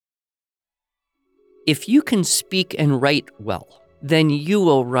If you can speak and write well, then you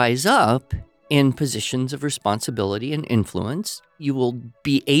will rise up in positions of responsibility and influence. You will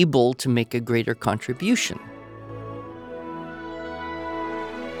be able to make a greater contribution.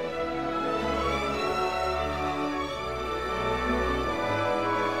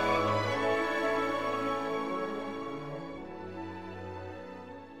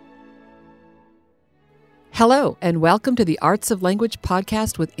 Hello, and welcome to the Arts of Language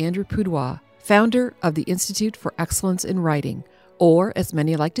podcast with Andrew Poudois, founder of the Institute for Excellence in Writing, or as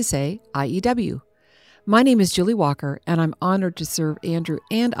many like to say, IEW. My name is Julie Walker, and I'm honored to serve Andrew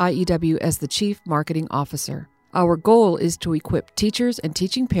and IEW as the Chief Marketing Officer. Our goal is to equip teachers and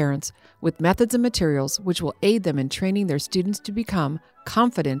teaching parents with methods and materials which will aid them in training their students to become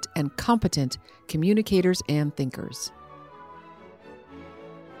confident and competent communicators and thinkers.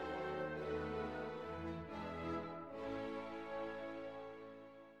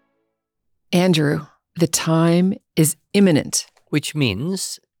 Andrew, the time is imminent. Which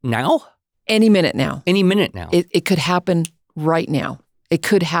means now? Any minute now. Any minute now. It could happen right now. It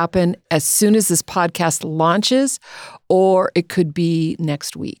could happen as soon as this podcast launches, or it could be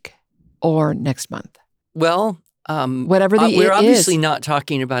next week or next month. Well, whatever we're obviously not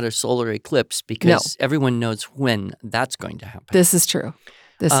talking about a solar eclipse because everyone knows when that's going to happen. This is true.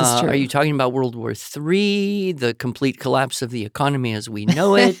 This is true. Are you talking about World War III, the complete collapse of the economy as we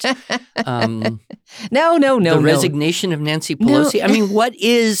know it? No. The resignation of Nancy Pelosi? No. I mean, what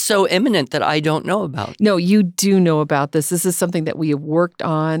is so imminent that I don't know about? No, you do know about this. This is something that we have worked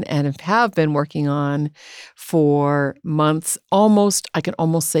on and have been working on for months, I can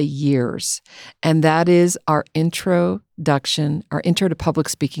almost say years. And that is our Intro to Public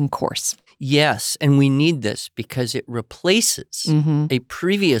Speaking course. Yes, and we need this because it replaces a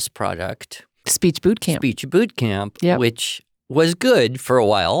previous product, Speech Boot Camp, which was good for a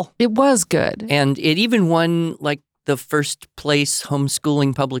while. It was good. And it even won like the first place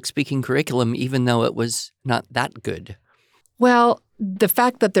homeschooling public speaking curriculum, even though it was not that good. Well, the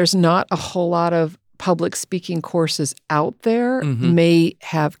fact that there's not a whole lot of public speaking courses out there may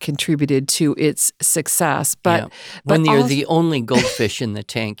have contributed to its success. But when you're the only goldfish in the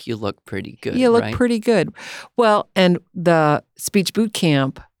tank, you look pretty good. You look pretty good. Well, and the Speech Boot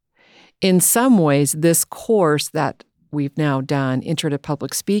Camp, in some ways, this course that we've now done, Intro to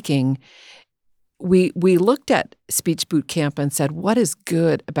Public Speaking, we looked at Speech Boot Camp and said, what is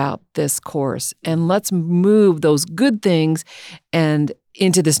good about this course? And let's move those good things and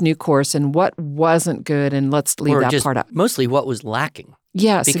into this new course, and what wasn't good, and let's leave that part out. Mostly what was lacking.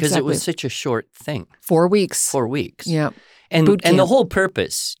 Yes, because it was such a short thing. 4 weeks. 4 weeks. Yeah. And the whole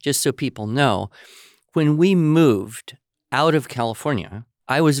purpose, just so people know, when we moved out of California,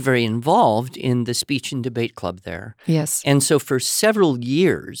 I was very involved in the speech and debate club there. Yes. And so for several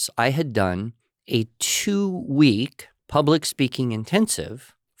years, I had done a 2-week public speaking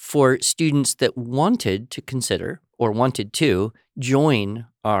intensive for students that wanted to consider or wanted to join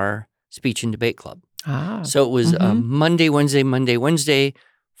our speech and debate club. So it was Monday, Wednesday,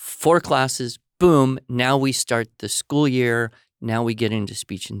 4 classes, boom, now we start the school year, now we get into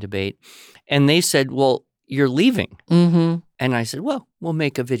speech and debate. And they said, well, you're leaving. And I said, well, we'll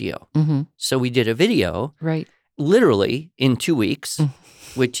make a video. So we did a video, literally in 2 weeks,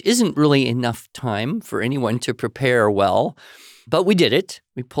 which isn't really enough time for anyone to prepare well. But we did it.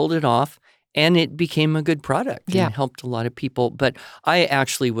 We pulled it off, and it became a good product and helped a lot of people. But I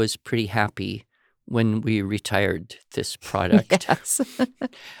actually was pretty happy when we retired this product. Yes.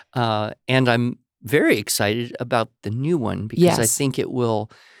 And I'm very excited about the new one because I think it will,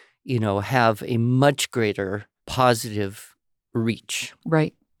 have a much greater positive reach.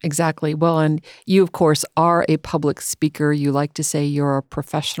 Right. Exactly. Well, and you, of course, are a public speaker. You like to say you're a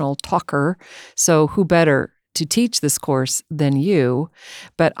professional talker. So who better to teach this course than you?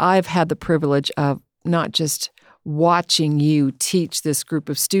 But I've had the privilege of not just watching you teach this group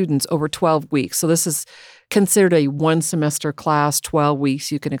of students over 12 weeks. So this is considered a 1-semester class, 12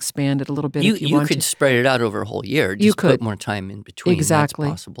 weeks. You can expand it a little bit if you want to. You could spread it out over a whole year. Just you could put more time in between. Exactly.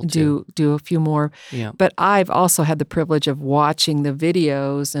 That's possible too. Do a few more. Yeah. But I've also had the privilege of watching the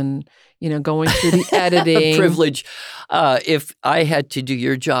videos and, going through the editing. Privilege. If I had to do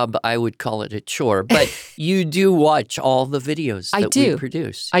your job, I would call it a chore. But you do watch all the videos that we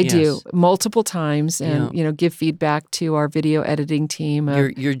produce. I do multiple times and, give feedback to our video editing team.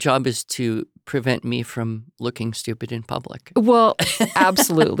 Your job is to prevent me from looking stupid in public. Well,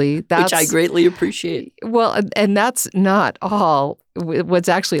 absolutely. Which I greatly appreciate. Well, and that's not all. What's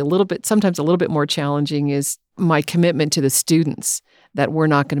actually sometimes a little bit more challenging is my commitment to the students that we're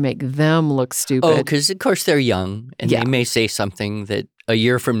not going to make them look stupid. Oh, because of course they're young and they may say something that a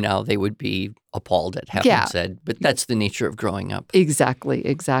year from now, they would be appalled at having Yeah. said, but that's the nature of growing up. Exactly.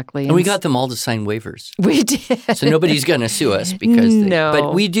 And we got them all to sign waivers. We did. So nobody's going to sue us because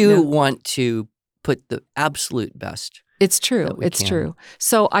but we do No. want to put the absolute best. It's true. It's true.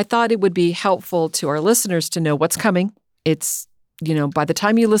 So I thought it would be helpful to our listeners to know what's coming. It's, by the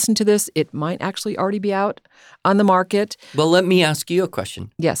time you listen to this, it might actually already be out on the market. Well, let me ask you a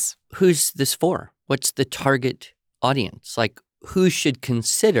question. Yes. Who's this for? What's the target audience? Like, who should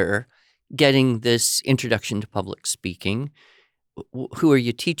consider getting this introduction to public speaking? Who are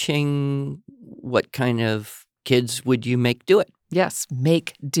you teaching? What kind of kids would you make do it? Yes,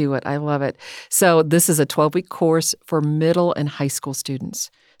 do it. I love it. So this is a 12-week course for middle and high school students.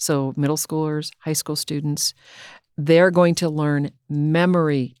 So middle schoolers, high school students, they're going to learn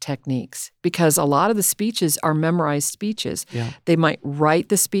memory techniques because a lot of the speeches are memorized speeches. Yeah. They might write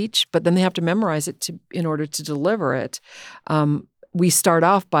the speech, but then they have to memorize it in order to deliver it. We start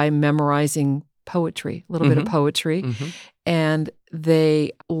off by memorizing poetry, a little bit of poetry, and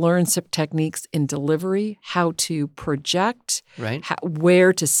they learn some techniques in delivery, how to project, right?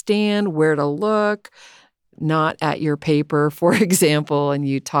 Where to stand, where to look, not at your paper, for example, and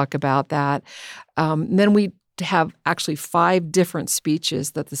you talk about that. Then we have actually 5 different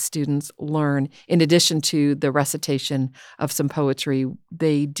speeches that the students learn. In addition to the recitation of some poetry,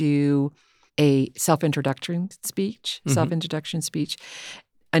 they do a self-introduction speech,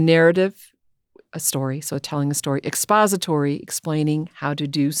 a narrative, a story, so telling a story, expository, explaining how to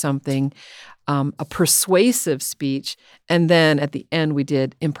do something, a persuasive speech, and then at the end we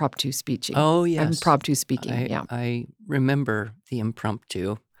did impromptu speaking. Oh, yes. Impromptu speaking, yeah. I remember the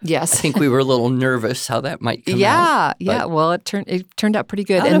impromptu. Yes. I think we were a little nervous how that might come out. Yeah. Well, it turned out pretty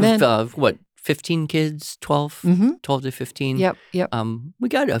good. Out of 15 kids, 12 to 15? Yep. We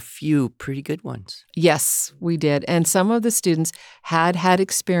got a few pretty good ones. Yes, we did. And some of the students had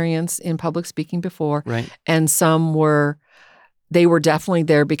experience in public speaking before. Right. And some were definitely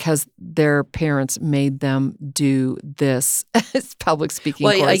there because their parents made them do this public speaking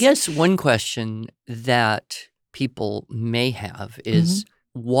course. I guess one question that people may have is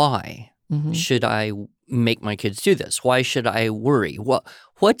why should I make my kids do this? Why should I worry?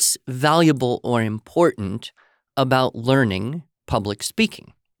 What's valuable or important about learning public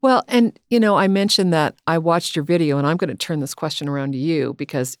speaking? Well, and, I mentioned that I watched your video, and I'm going to turn this question around to you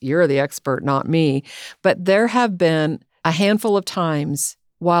because you're the expert, not me. But there have been a handful of times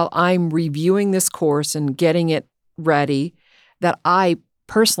while I'm reviewing this course and getting it ready that I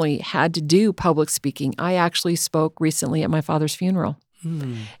personally had to do public speaking. I actually spoke recently at my father's funeral.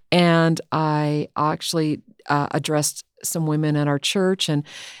 And I actually addressed some women at our church,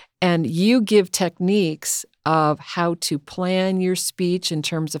 and you give techniques of how to plan your speech in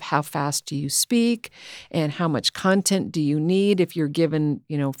terms of how fast do you speak and how much content do you need if you're given,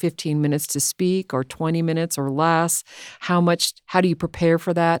 15 minutes to speak or 20 minutes or less. How do you prepare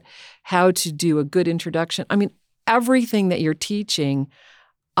for that? How to do a good introduction. I mean, everything that you're teaching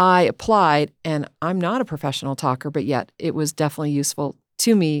I applied, and I'm not a professional talker, but yet it was definitely useful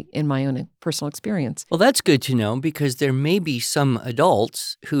to me in my own personal experience. Well, that's good to know because there may be some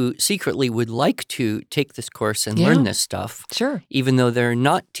adults who secretly would like to take this course and learn this stuff. Sure. Even though they're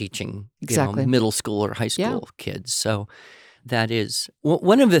not teaching exactly. Middle school or high school kids. So that is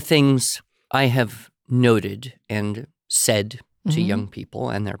one of the things I have noted and said to young people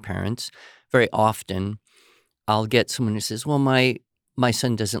and their parents. Very often I'll get someone who says, well, my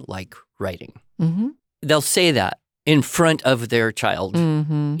son doesn't like writing. They'll say that in front of their child,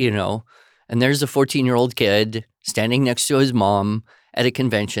 and there's a 14-year-old kid standing next to his mom at a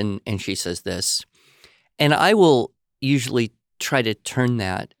convention, and she says this. And I will usually try to turn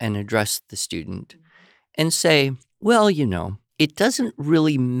that and address the student and say, well, it doesn't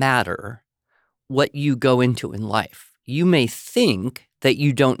really matter what you go into in life. You may think that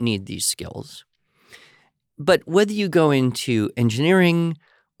you don't need these skills, but whether you go into engineering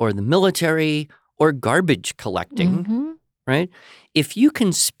or the military or garbage collecting, right? If you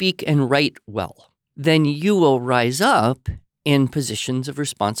can speak and write well, then you will rise up in positions of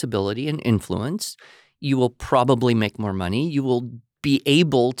responsibility and influence. You will probably make more money. You will be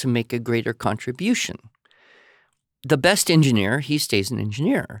able to make a greater contribution. The best engineer, he stays an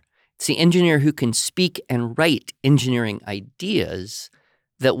engineer. It's the engineer who can speak and write engineering ideas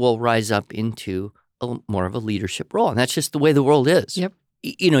that will rise up into more of a leadership role. And that's just the way the world is. Yep.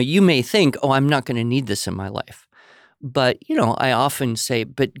 You may think, oh, I'm not going to need this in my life. But, I often say,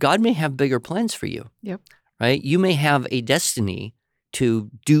 but God may have bigger plans for you. Yep. Right? You may have a destiny to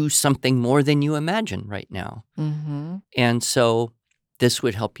do something more than you imagine right now. And so this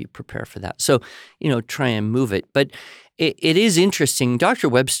would help you prepare for that. So, try and move it. But it is interesting. Dr.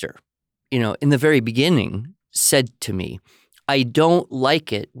 Webster, in the very beginning said to me, I don't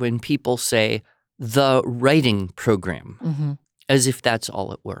like it when people say the writing program, as if that's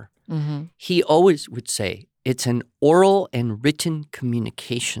all it were. He always would say it's an oral and written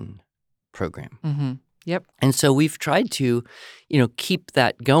communication program. Yep. And so we've tried to, keep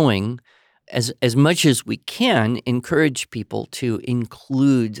that going as much as we can, encourage people to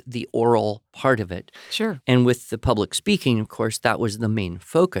include the oral part of it. Sure. And with the public speaking, of course, that was the main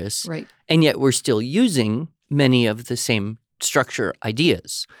focus. Right. And yet we're still using many of the same structure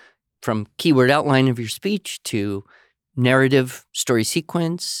ideas, from keyword outline of your speech to narrative story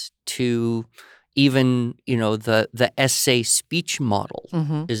sequence to even, the essay speech model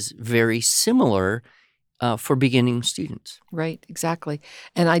is very similar for beginning students. Right, exactly.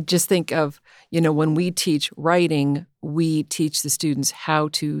 And I just think of, when we teach writing, we teach the students how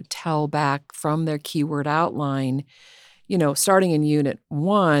to tell back from their keyword outline, starting in unit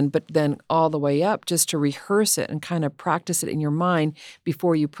 1, but then all the way up, just to rehearse it and kind of practice it in your mind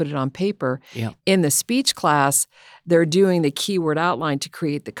before you put it on paper. Yeah. In the speech class, they're doing the keyword outline to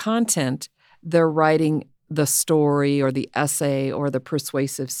create the content. They're writing the story or the essay or the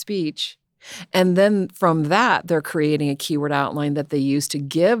persuasive speech. And then from that, they're creating a keyword outline that they use to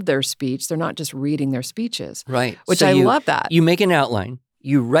give their speech. They're not just reading their speeches. Right. Which So I love that. You make an outline,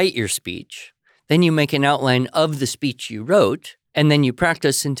 you write your speech, then you make an outline of the speech you wrote, and then you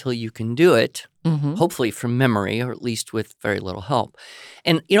practice until you can do it, hopefully from memory or at least with very little help.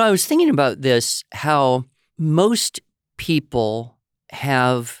 And, I was thinking about this, how most people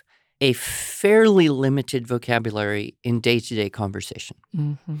have a fairly limited vocabulary in day-to-day conversation,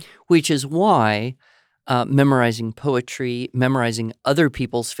 which is why memorizing poetry, memorizing other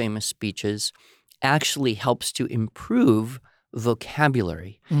people's famous speeches actually helps to improve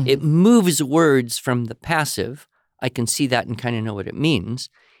vocabulary. It moves words from the passive, I can see that and kind of know what it means,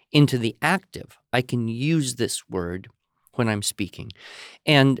 into the active. I can use this word when I'm speaking.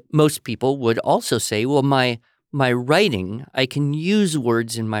 And most people would also say, well, my writing, I can use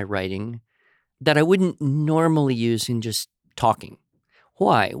words in my writing that I wouldn't normally use in just talking.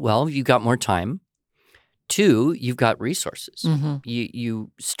 Why? Well, you got more time. 2, you've got resources.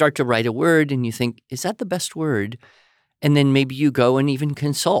 You start to write a word and you think, is that the best word? And then maybe you go and even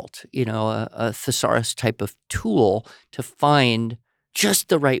consult, a thesaurus type of tool to find just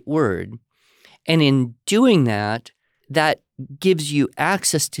the right word. And in doing that, that gives you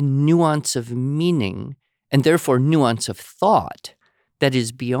access to nuance of meaning and therefore nuance of thought that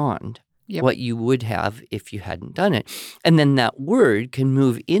is beyond what you would have if you hadn't done it. And then that word can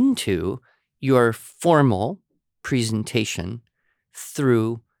move into your formal presentation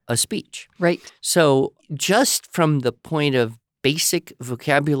through a speech. Right. So just from the point of basic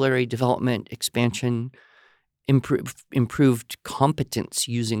vocabulary development, expansion, improved competence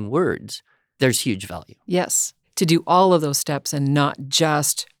using words, there's huge value. Yes. To do all of those steps and not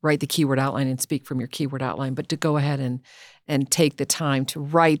just write the keyword outline and speak from your keyword outline, but to go ahead and take the time to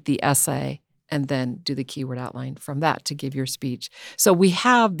write the essay and then do the keyword outline from that to give your speech. So we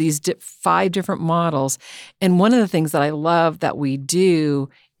have these 5 different models. And one of the things that I love that we do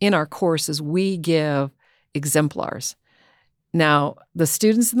in our course is we give exemplars. Now, the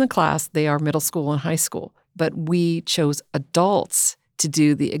students in the class, they are middle school and high school, but we chose adults to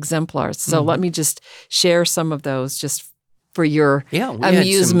do the exemplars. So let me just share some of those just for your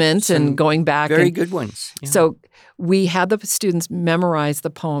amusement some and going back. Very good ones. Yeah. So we had the students memorize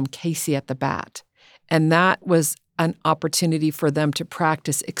the poem Casey at the Bat. And that was an opportunity for them to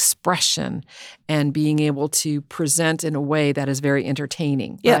practice expression and being able to present in a way that is very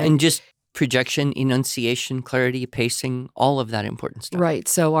entertaining. Yeah, right? and just projection, enunciation, clarity, pacing, all of that important stuff. Right.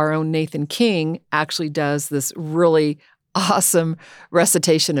 So our own Nathan King actually does this really awesome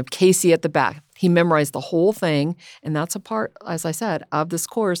recitation of Casey at the Bat. He memorized the whole thing, and that's a part, as I said, of this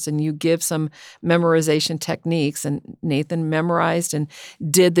course, and you give some memorization techniques, and Nathan memorized and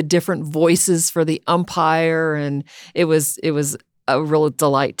did the different voices for the umpire, and it was a real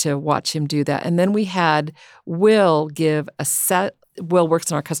delight to watch him do that. And then we had Will give a set. Will works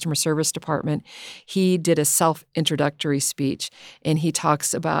in our customer service department. He did a self-introductory speech, and he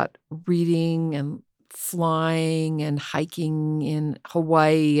talks about reading and flying and hiking in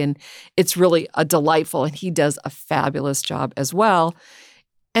Hawaii, and it's really a delightful, and he does a fabulous job as well.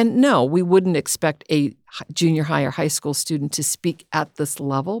 And no, we wouldn't expect a junior high or high school student to speak at this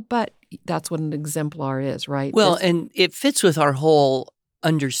level, but that's what an exemplar is, right? Well, and it fits with our whole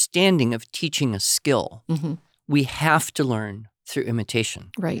understanding of teaching a skill. We have to learn through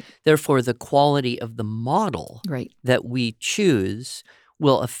imitation. Right. Therefore, the quality of the model Right. that we choose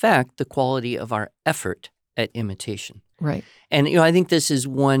will affect the quality of our effort at imitation. Right. And, I think this is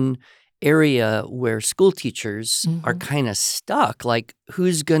one area where school teachers are kind of stuck. Like,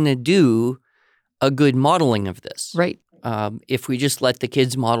 who's going to do a good modeling of this? Right. If we just let the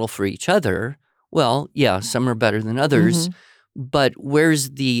kids model for each other, well, yeah, some are better than others. But where's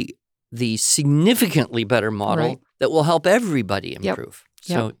the significantly better model that will help everybody improve?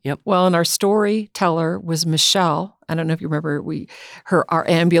 So, Well, and our storyteller was Michelle. I don't know if you remember our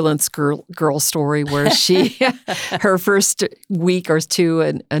ambulance girl story where she, her first week or two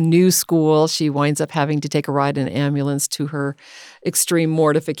in a new school, she winds up having to take a ride in an ambulance to her extreme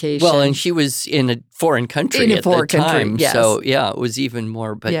mortification. Well, and she was in a foreign country at the time. Yes. So, it was even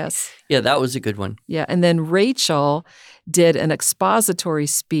more. But that was a good one. Yeah. And then Rachel did an expository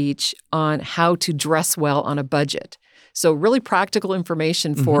speech on how to dress well on a budget. So really practical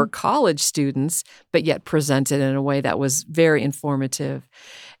information for college students, but yet presented in a way that was very informative.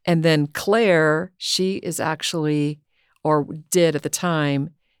 And then Claire, she is actually, or did at the time,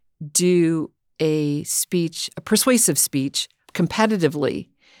 do a persuasive speech competitively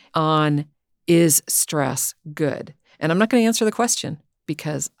on, is stress good? And I'm not going to answer the question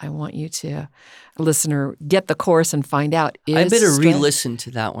because I want you to, listener, get the course and find out. I better re-listen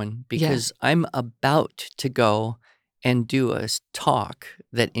to that one because I'm about to go and do a talk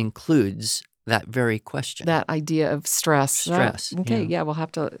that includes that very question. That idea of stress. Stress. Okay, we'll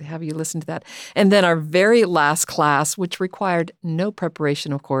have to have you listen to that. And then our very last class, which required no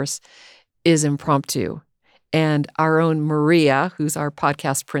preparation, of course, is impromptu. And our own Maria, who's our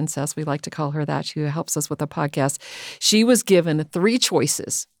podcast princess, we like to call her that, she helps us with the podcast, she was given 3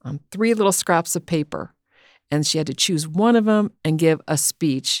 choices on 3 little scraps of paper. And she had to choose one of them and give a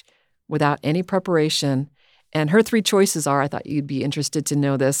speech without any preparation. And her 3 choices are, I thought you'd be interested to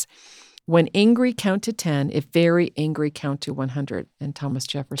know this, when angry, count to 10. If very angry, count to 100. And Thomas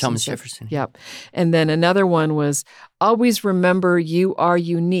Jefferson. Jefferson. Yep. And then another one was, always remember you are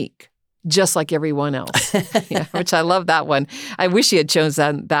unique, just like everyone else. Which I love that one. I wish she had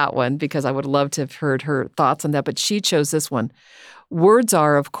chosen that one because I would love to have heard her thoughts on that. But she chose this one. Words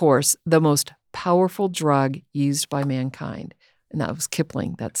are, of course, the most powerful drug used by mankind. And that was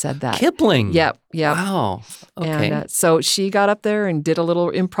Kipling that said that. Kipling? Yep. Wow. Okay. And so she got up there and did a little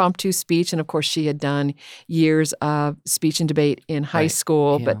impromptu speech. And of course, she had done years of speech and debate in high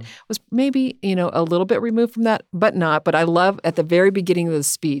school, but was maybe, a little bit removed from that, but not. But I love at the very beginning of the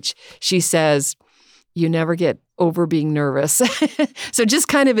speech, she says, you never get over being nervous. So just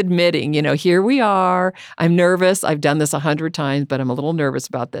kind of admitting, here we are. I'm nervous. I've done this 100 times, but I'm a little nervous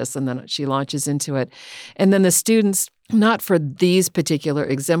about this. And then she launches into it. And then the students, not for these particular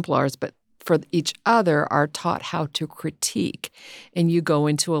exemplars, but for each other, are taught how to critique. And you go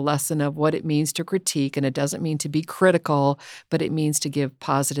into a lesson of what it means to critique. And it doesn't mean to be critical, but it means to give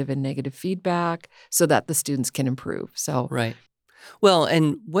positive and negative feedback so that the students can improve. So right. Well,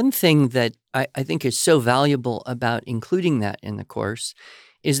 and one thing that I think is so valuable about including that in the course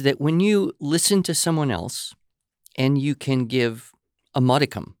is that when you listen to someone else and you can give a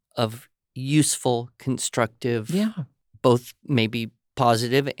modicum of useful, constructive, both maybe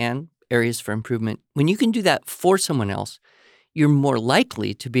positive and areas for improvement, when you can do that for someone else, you're more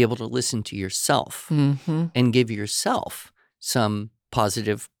likely to be able to listen to yourself and give yourself some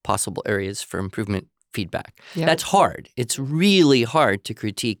positive possible areas for improvement feedback. Yep. That's hard. It's really hard to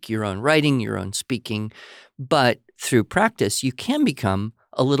critique your own writing, your own speaking, but through practice, you can become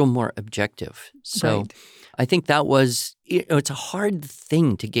a little more objective. So I think that was, it's a hard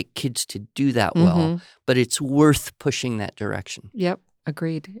thing to get kids to do that well, but it's worth pushing that direction. Yep.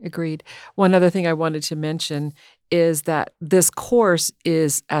 Agreed. One other thing I wanted to mention is that this course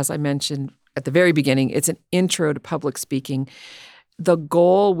is, as I mentioned at the very beginning, it's an intro to public speaking. The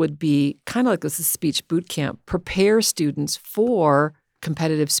goal would be kind of like this is speech boot camp, prepare students for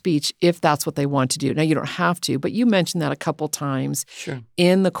competitive speech if that's what they want to do. Now, you don't have to, but you mentioned that a couple times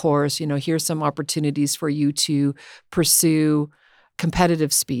in the course. Here's some opportunities for you to pursue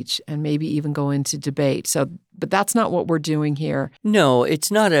competitive speech and maybe even go into debate. But that's not what we're doing here. No, it's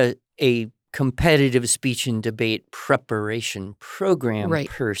not a competitive speech and debate preparation program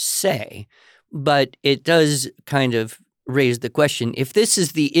per se, but it does kind of raise the question, if this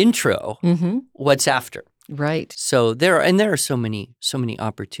is the intro, what's after? Right. So there are so many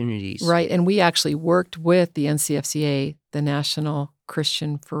opportunities. Right. And we actually worked with the NCFCA, the National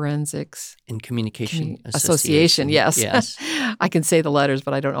Christian Forensics and Communication Association. Yes. I can say the letters,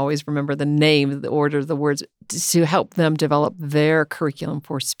 but I don't always remember the name, the order of the words, to help them develop their curriculum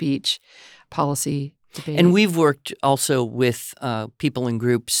for speech policy Debate. And we've worked also with people in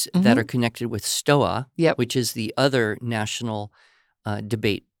groups that are connected with STOA, Yep. which is the other national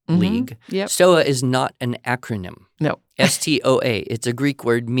debate Mhm. league. Yep. STOA is not an acronym. No. STOA. It's a Greek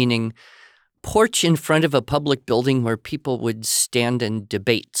word meaning porch in front of a public building where people would stand and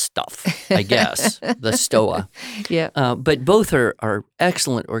debate stuff, I guess, the STOA. Yeah. But both are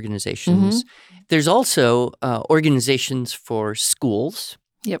excellent organizations. There's also organizations for schools.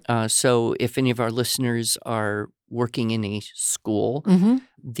 Yep. So if any of our listeners are working in a school,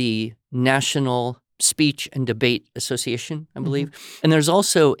 the National Speech and Debate Association, I believe. And there's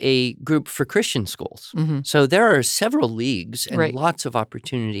also a group for Christian schools. So there are several leagues and Right. lots of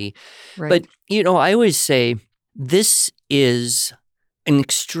opportunity. Right. But, I always say this is an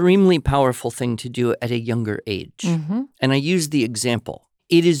extremely powerful thing to do at a younger age. And I use the example.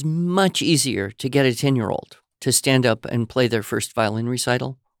 It is much easier to get a 10-year-old to stand up and play their first violin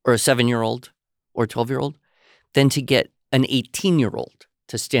recital, or a 7-year-old or 12-year-old, than to get an 18-year-old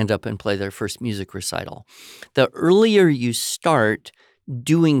to stand up and play their first music recital. The earlier you start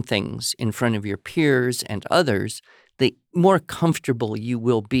doing things in front of your peers and others, the more comfortable you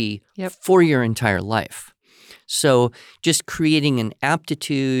will be for your entire life. So just creating an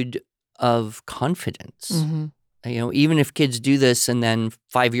aptitude of confidence. Even if kids do this and then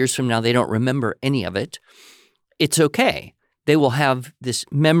 5 years from now they don't remember any of it, it's okay. They will have this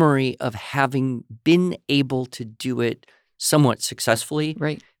memory of having been able to do it somewhat successfully,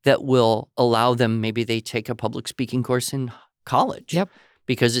 that will allow them, maybe they take a public speaking course in college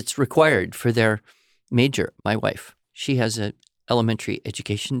because it's required for their major. My wife, she has an elementary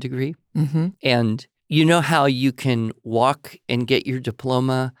education degree. And you know how you can walk and get your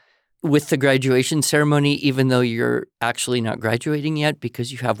diploma with the graduation ceremony, even though you're actually not graduating yet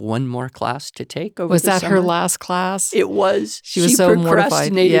because you have one more class to take over Was the that summer? her last class? It was. She was so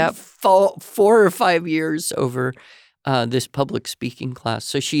mortified. Procrastinated 4 or 5 years over this public speaking class.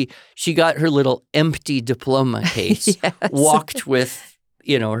 So she got her little empty diploma case, walked with,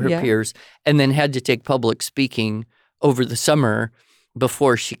 her peers, and then had to take public speaking over the summer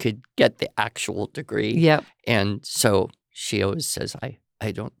before she could get the actual degree. And so she always says,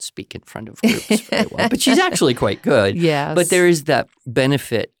 I don't speak in front of groups very well. But she's actually quite good. But there is that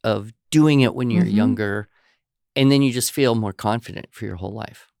benefit of doing it when you're younger, and then you just feel more confident for your whole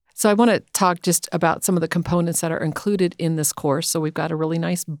life. So I want to talk just about some of the components that are included in this course. So we've got a really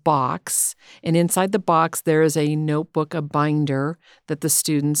nice box, and inside the box there is a notebook, a binder that the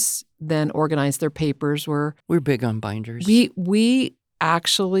students then organize their papers. We're big on binders. We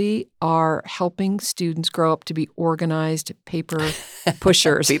actually are helping students grow up to be organized paper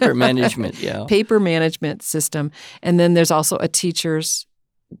pushers. Paper management, Paper management system. And then there's also a teacher's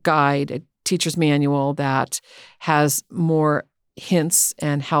guide, a teacher's manual that has more hints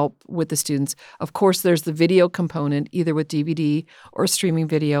and help with the students. Of course, there's the video component, either with DVD or streaming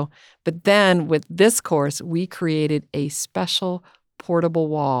video. But then with this course, we created a special portable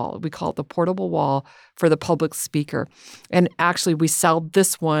wall. We call it the portable wall for the public speaker. And actually, we sell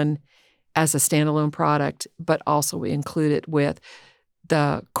this one as a standalone product, but also we include it with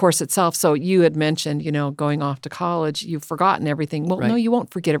the course itself. So you had mentioned, going off to college, you've forgotten everything. Well, no, you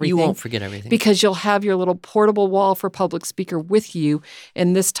won't forget everything. You won't forget everything. Because you'll have your little portable wall for public speaker with you.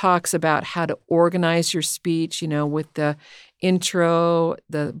 And this talks about how to organize your speech, with the intro,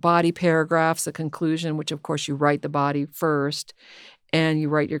 the body paragraphs, the conclusion, which of course you write the body first, and you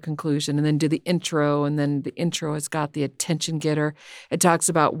write your conclusion, and then do the intro, and then the intro has got the attention getter. It talks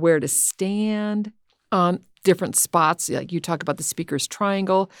about where to stand on different spots. Like you talk about the speaker's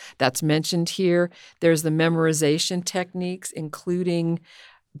triangle, that's mentioned here. There's the memorization techniques, including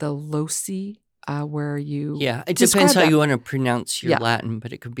the loci, where you it depends how you want to pronounce your Latin,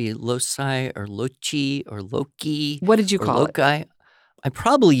 but it could be loci or loci or loci. What did you call it? Loci. I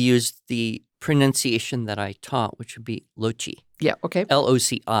probably used the pronunciation that I taught, which would be loci. Yeah, okay.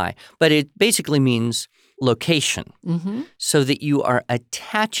 LOCI. But it basically means location, so that you are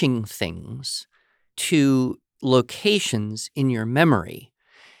attaching things to locations in your memory.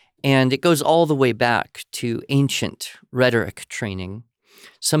 And it goes all the way back to ancient rhetoric training.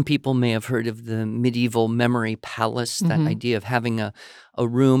 Some people may have heard of the medieval memory palace, that idea of having a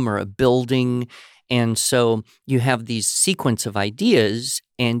room or a building. And so you have these sequence of ideas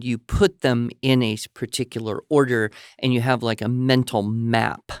and you put them in a particular order and you have like a mental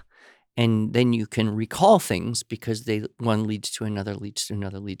map. And then you can recall things because one leads to another, leads to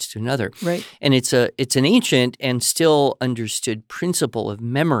another, leads to another. Right. And it's an ancient and still understood principle of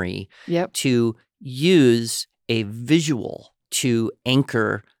memory to use a visual to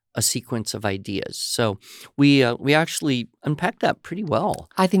anchor a sequence of ideas. So we actually unpack that pretty well.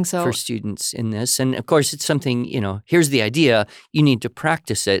 I think so. For students in this. And of course, it's something, here's the idea. You need to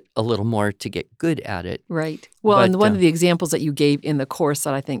practice it a little more to get good at it. Right. Well, But, and one of the examples that you gave in the course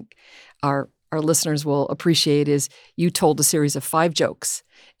that I think our listeners will appreciate is you told a series of 5 jokes,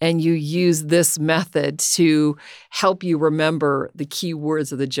 and you use this method to help you remember the key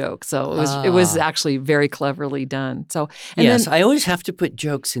words of the joke. So it was actually very cleverly done. So yes, I always have to put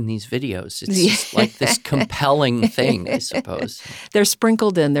jokes in these videos. It's just like this compelling thing, I suppose. They're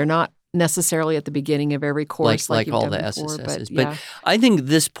sprinkled in. They're not necessarily at the beginning of every course like you've all done the before, SSSs. but But I think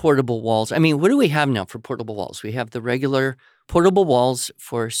this portable walls, what do we have now for portable walls? We have the regular portable walls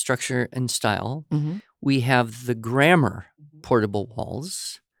for structure and style. Mm-hmm. We have the grammar portable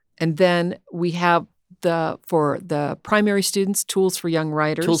walls. And then we have for the primary students, Tools for Young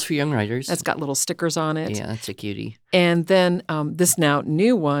Writers. Tools for Young Writers. That's got little stickers on it. Yeah, that's a cutie. And then this now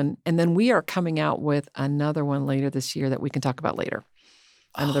new one. And then we are coming out with another one later this year that we can talk about later.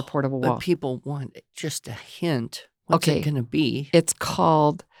 Another portable wall. But people want just a hint. What's it going to be? It's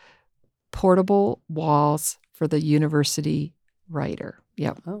called Portable Walls for the University Writer.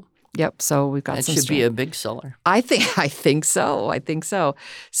 Yep. Oh. Yep. So we've got that some should be a big seller. I think so.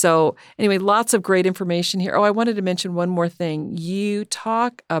 So anyway, lots of great information here. Oh, I wanted to mention one more thing. You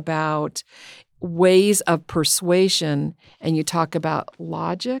talk about ways of persuasion, and you talk about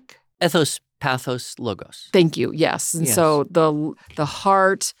logic. Ethos, pathos, logos. Thank you. Yes. And so the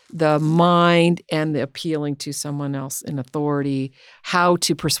heart, the mind, and the appealing to someone else in authority, how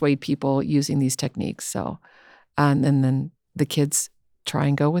to persuade people using these techniques. So, and then the kids try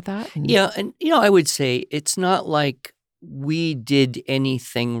and go with that? Yeah. And, I would say it's not like we did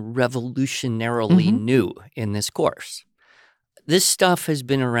anything revolutionarily new in this course. This stuff has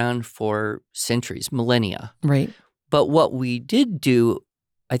been around for centuries, millennia. Right. But what we did do,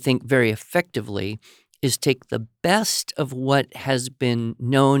 I think, very effectively is take the best of what has been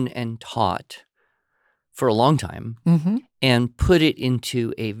known and taught for a long time and put it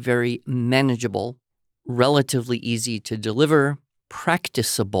into a very manageable, relatively easy to deliver,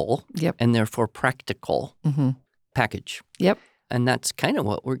 practicable, and therefore practical package. Yep. And that's kind of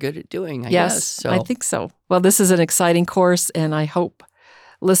what we're good at doing, I guess. So. I think so. Well, this is an exciting course, and I hope,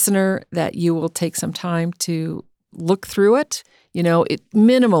 listener, that you will take some time to look through it.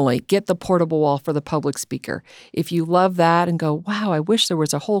 Minimally get the portable wall for the public speaker. If you love that and go, wow, I wish there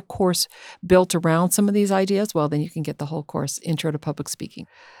was a whole course built around some of these ideas, well, then you can get the whole course, Intro to Public Speaking.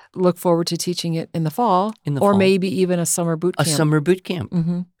 Look forward to teaching it in the fall, or maybe even a summer boot camp. A summer boot camp.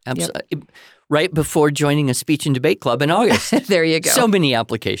 Absolutely. Yep. Right before joining a speech and debate club in August. There you go. So many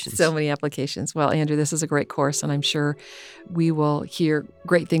applications. Well, Andrew, this is a great course, and I'm sure we will hear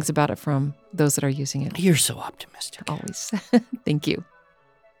great things about it from those that are using it. You're so optimistic. Always. Thank you.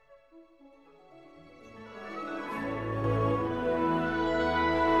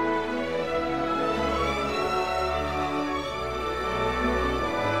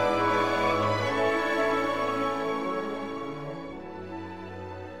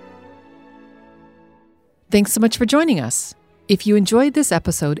 Thanks so much for joining us. If you enjoyed this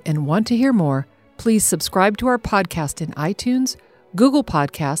episode and want to hear more, please subscribe to our podcast in iTunes, Google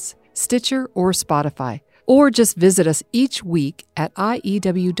Podcasts, Stitcher, or Spotify, or just visit us each week at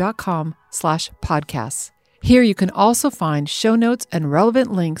iew.com/podcasts. Here you can also find show notes and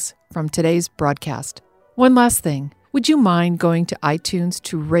relevant links from today's broadcast. One last thing, would you mind going to iTunes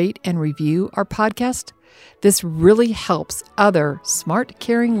to rate and review our podcast? This really helps other smart,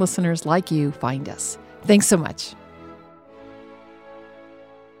 caring listeners like you find us. Thanks so much.